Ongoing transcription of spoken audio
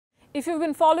If you've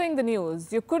been following the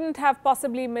news, you couldn't have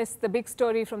possibly missed the big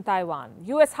story from Taiwan.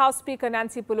 US House Speaker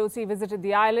Nancy Pelosi visited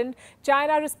the island.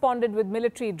 China responded with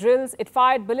military drills. It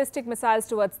fired ballistic missiles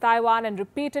towards Taiwan and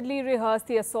repeatedly rehearsed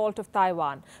the assault of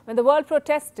Taiwan. When the world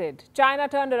protested, China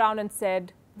turned around and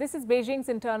said, "This is Beijing's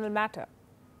internal matter."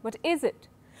 But is it?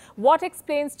 What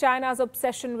explains China's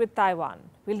obsession with Taiwan?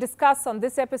 We'll discuss on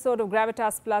this episode of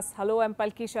Gravitas Plus. Hello, I'm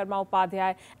Palki Sharma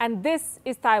Upadhyay, and this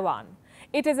is Taiwan.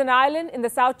 It is an island in the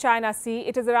South China Sea.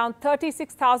 It is around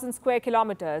 36,000 square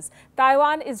kilometers.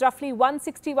 Taiwan is roughly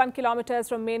 161 kilometers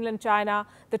from mainland China.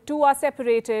 The two are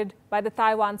separated by the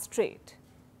Taiwan Strait.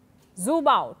 Zoom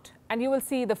out and you will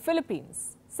see the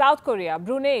Philippines, South Korea,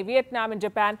 Brunei, Vietnam and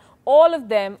Japan, all of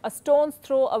them a stone's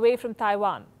throw away from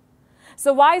Taiwan.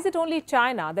 So why is it only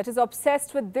China that is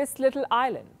obsessed with this little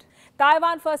island?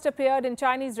 Taiwan first appeared in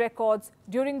Chinese records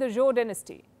during the Zhou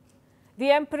dynasty. The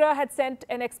emperor had sent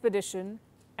an expedition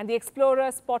and the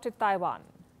explorer spotted Taiwan.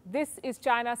 This is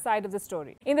China's side of the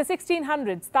story. In the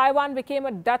 1600s, Taiwan became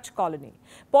a Dutch colony.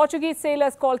 Portuguese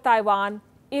sailors called Taiwan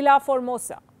Ilha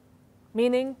Formosa,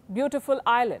 meaning beautiful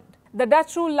island. The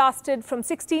Dutch rule lasted from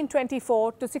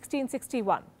 1624 to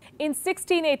 1661. In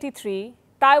 1683,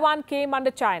 Taiwan came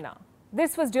under China.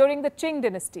 This was during the Qing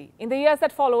dynasty. In the years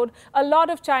that followed, a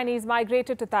lot of Chinese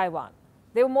migrated to Taiwan.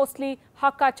 They were mostly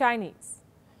Hakka Chinese.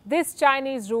 This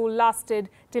Chinese rule lasted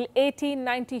till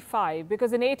 1895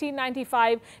 because in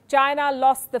 1895, China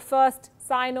lost the first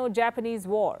Sino-Japanese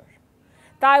war.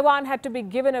 Taiwan had to be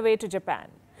given away to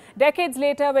Japan. Decades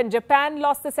later, when Japan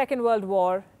lost the Second World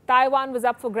War, Taiwan was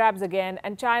up for grabs again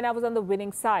and China was on the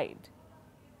winning side.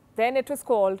 Then it was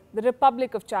called the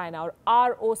Republic of China, or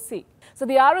ROC. So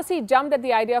the ROC jumped at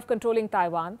the idea of controlling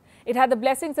Taiwan. It had the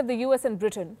blessings of the US and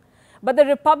Britain. But the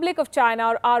Republic of China,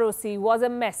 or ROC, was a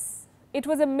mess. It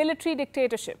was a military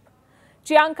dictatorship.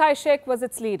 Chiang Kai-shek was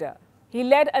its leader. He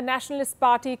led a nationalist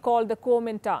party called the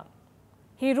Kuomintang.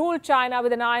 He ruled China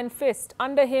with an iron fist.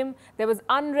 Under him, there was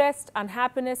unrest,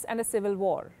 unhappiness, and a civil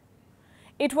war.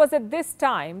 It was at this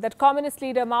time that communist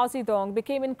leader Mao Zedong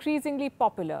became increasingly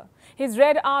popular. His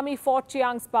Red Army fought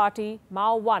Chiang's party.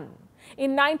 Mao won.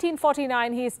 In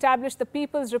 1949, he established the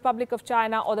People's Republic of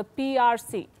China, or the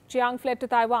PRC. Chiang fled to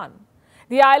Taiwan.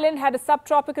 The island had a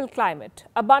subtropical climate,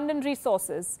 abundant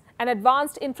resources, and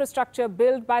advanced infrastructure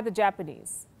built by the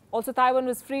Japanese. Also, Taiwan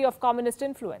was free of communist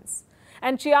influence.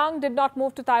 And Chiang did not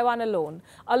move to Taiwan alone.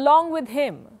 Along with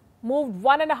him moved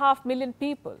 1.5 million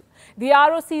people. The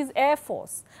ROC's Air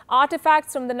Force,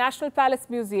 artifacts from the National Palace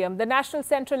Museum, the National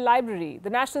Central Library, the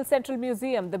National Central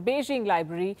Museum, the Beijing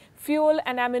Library, fuel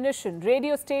and ammunition,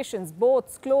 radio stations,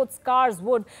 boats, clothes, cars,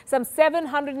 wood, some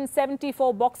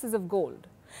 774 boxes of gold.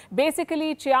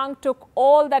 Basically, Chiang took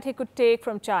all that he could take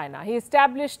from China. He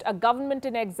established a government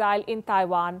in exile in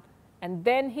Taiwan and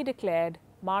then he declared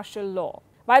martial law.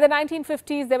 By the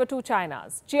 1950s, there were two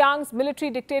Chinas. Chiang's military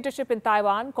dictatorship in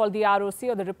Taiwan, called the ROC,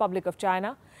 or the Republic of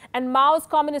China, and Mao's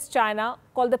communist China,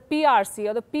 called the PRC,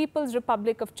 or the People's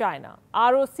Republic of China.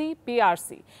 ROC,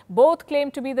 PRC. Both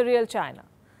claimed to be the real China.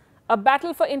 A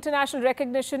battle for international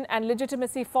recognition and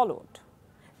legitimacy followed.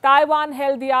 Taiwan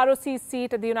held the ROC's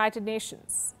seat at the United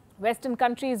Nations. Western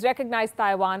countries recognized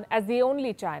Taiwan as the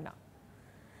only China.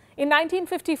 In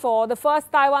 1954, the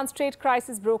first Taiwan Strait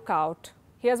crisis broke out.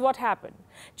 Here's what happened.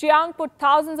 Chiang put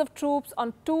thousands of troops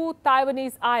on two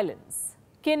Taiwanese islands,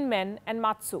 Kinmen and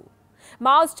Matsu.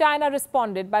 Mao's China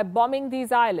responded by bombing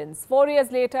these islands. 4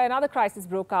 years later, another crisis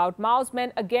broke out. Mao's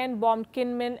men again bombed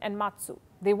Kinmen and Matsu.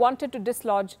 They wanted to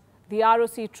dislodge the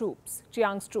ROC troops,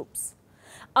 Chiang's troops.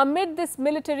 Amid this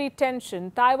military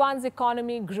tension, Taiwan's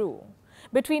economy grew.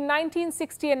 Between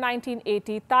 1960 and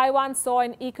 1980, Taiwan saw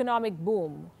an economic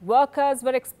boom. Workers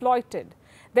were exploited.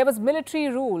 There was military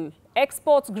rule.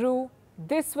 Exports grew.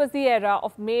 This was the era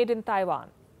of made in Taiwan.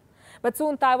 But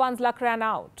soon Taiwan's luck ran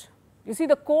out. You see,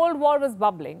 the Cold War was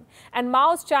bubbling and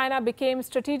Mao's China became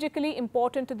strategically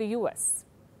important to the US.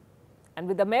 And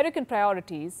with American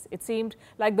priorities, it seemed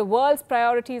like the world's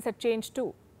priorities had changed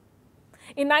too.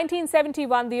 In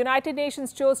 1971, the United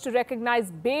Nations chose to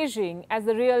recognize Beijing as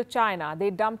the real China.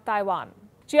 They dumped Taiwan.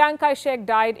 Chiang Kai-shek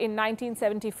died in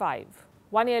 1975.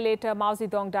 1 year later, Mao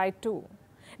Zedong died too.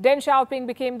 Deng Xiaoping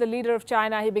became the leader of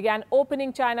China. He began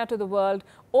opening China to the world.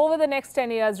 Over the next 10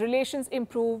 years, relations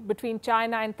improved between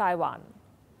China and Taiwan.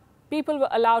 People were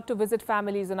allowed to visit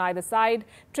families on either side.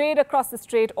 Trade across the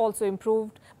strait also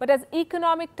improved. But as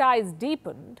economic ties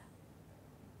deepened,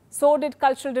 so did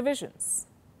cultural divisions.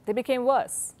 They became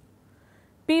worse.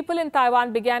 People in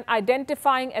Taiwan began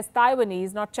identifying as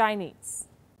Taiwanese, not Chinese.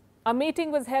 A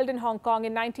meeting was held in Hong Kong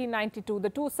in 1992.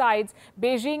 The two sides,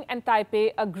 Beijing and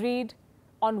Taipei, agreed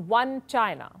on one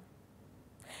China.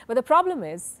 But the problem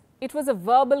is, it was a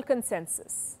verbal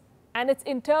consensus, and its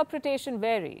interpretation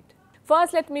varied.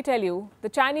 First, let me tell you the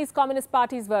Chinese Communist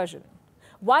Party's version.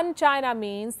 One China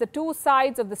means the two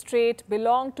sides of the strait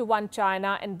belong to one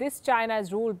China, and this China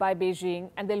is ruled by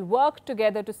Beijing, and they'll work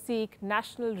together to seek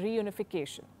national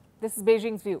reunification. This is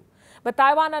Beijing's view. But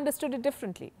Taiwan understood it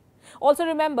differently. Also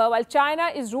remember, while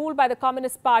China is ruled by the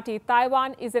Communist Party,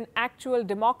 Taiwan is an actual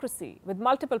democracy with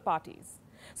multiple parties.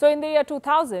 So in the year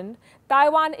 2000,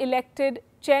 Taiwan elected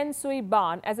Chen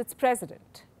Shui-bian as its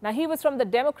president. Now, he was from the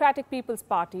Democratic People's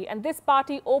Party, and this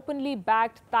party openly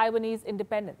backed Taiwanese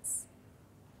independence.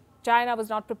 China was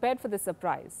not prepared for this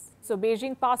surprise. So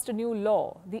Beijing passed a new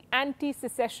law, the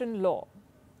anti-secession law.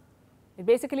 It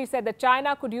basically said that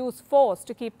China could use force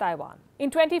to keep Taiwan.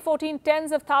 In 2014,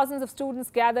 tens of thousands of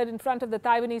students gathered in front of the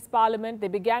Taiwanese parliament. They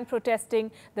began protesting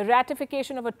the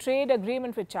ratification of a trade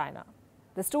agreement with China.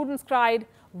 The students cried,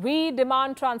 "We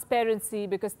demand transparency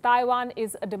because Taiwan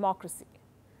is a democracy."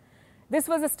 This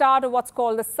was the start of what's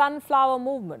called the Sunflower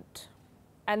Movement.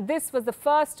 And this was the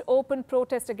first open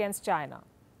protest against China.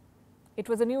 It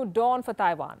was a new dawn for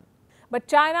Taiwan. But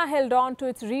China held on to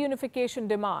its reunification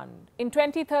demand. In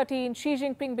 2013, Xi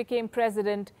Jinping became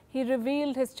president. He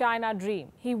revealed his China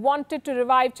dream. He wanted to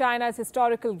revive China's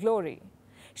historical glory.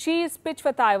 Xi's pitch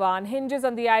for Taiwan hinges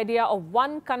on the idea of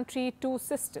one country, two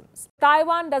systems.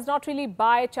 Taiwan does not really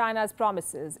buy China's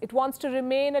promises. It wants to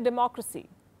remain a democracy.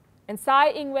 And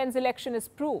Tsai Ing-wen's election is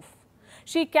proof.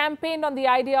 She campaigned on the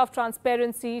idea of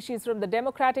transparency. She's from the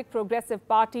Democratic Progressive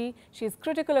Party. She's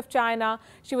critical of China.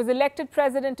 She was elected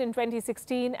president in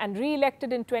 2016 and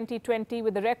re-elected in 2020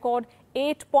 with a record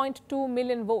 8.2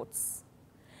 million votes.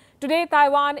 Today,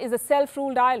 Taiwan is a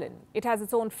self-ruled island. It has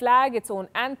its own flag, its own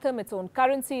anthem, its own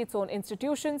currency, its own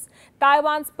institutions.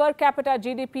 Taiwan's per capita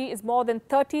GDP is more than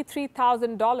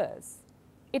 $33,000.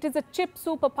 It is a chip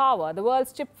superpower, the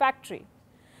world's chip factory.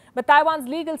 But Taiwan's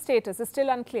legal status is still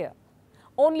unclear.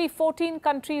 Only 14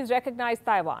 countries recognize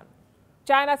Taiwan.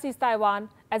 China sees Taiwan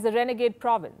as a renegade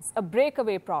province, a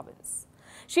breakaway province.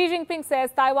 Xi Jinping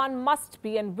says Taiwan must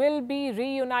be and will be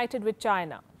reunited with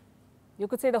China. You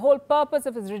could say the whole purpose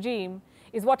of his regime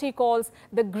is what he calls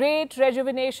the great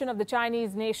rejuvenation of the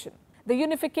Chinese nation, the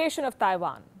unification of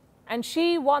Taiwan. And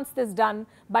Xi wants this done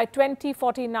by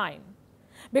 2049.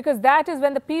 Because that is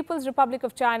when the People's Republic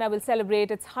of China will celebrate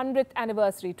its 100th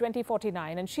anniversary,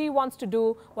 2049. And Xi wants to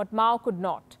do what Mao could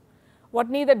not, what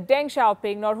neither Deng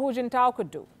Xiaoping nor Hu Jintao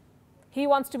could do. He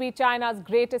wants to be China's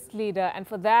greatest leader, and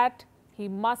for that, he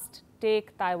must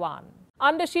take Taiwan.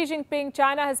 Under Xi Jinping,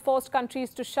 China has forced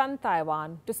countries to shun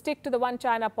Taiwan, to stick to the one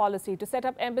China policy, to set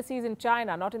up embassies in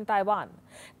China, not in Taiwan.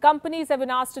 Companies have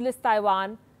been asked to list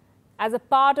Taiwan as a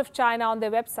part of China on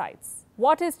their websites.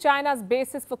 What is China's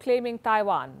basis for claiming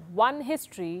Taiwan? One,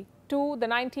 history. Two, the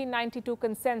 1992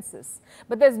 consensus.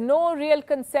 But there's no real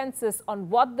consensus on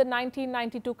what the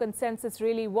 1992 consensus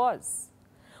really was.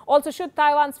 Also, should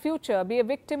Taiwan's future be a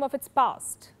victim of its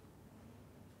past?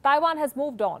 Taiwan has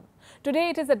moved on. Today,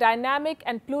 it is a dynamic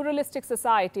and pluralistic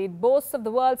society. It boasts of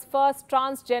the world's first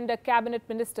transgender cabinet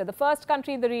minister, the first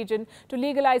country in the region to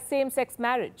legalize same-sex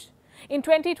marriage. In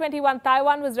 2021,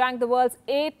 Taiwan was ranked the world's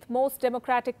 8th most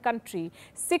democratic country.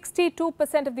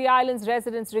 62% of the island's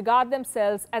residents regard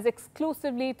themselves as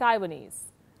exclusively Taiwanese.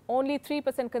 Only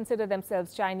 3% consider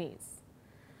themselves Chinese.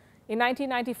 In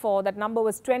 1994, that number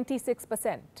was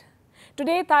 26%.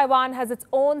 Today, Taiwan has its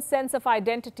own sense of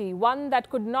identity, one that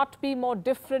could not be more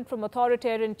different from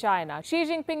authoritarian China. Xi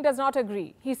Jinping does not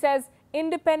agree. He says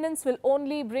independence will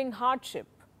only bring hardship.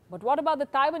 But what about the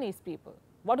Taiwanese people?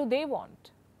 What do they want?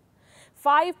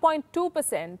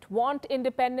 5.2% want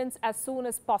independence as soon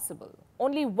as possible.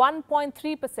 Only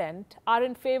 1.3% are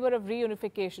in favor of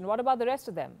reunification. What about the rest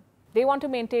of them? They want to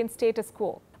maintain status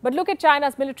quo. But look at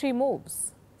China's military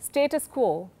moves. Status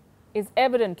quo is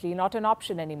evidently not an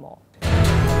option anymore.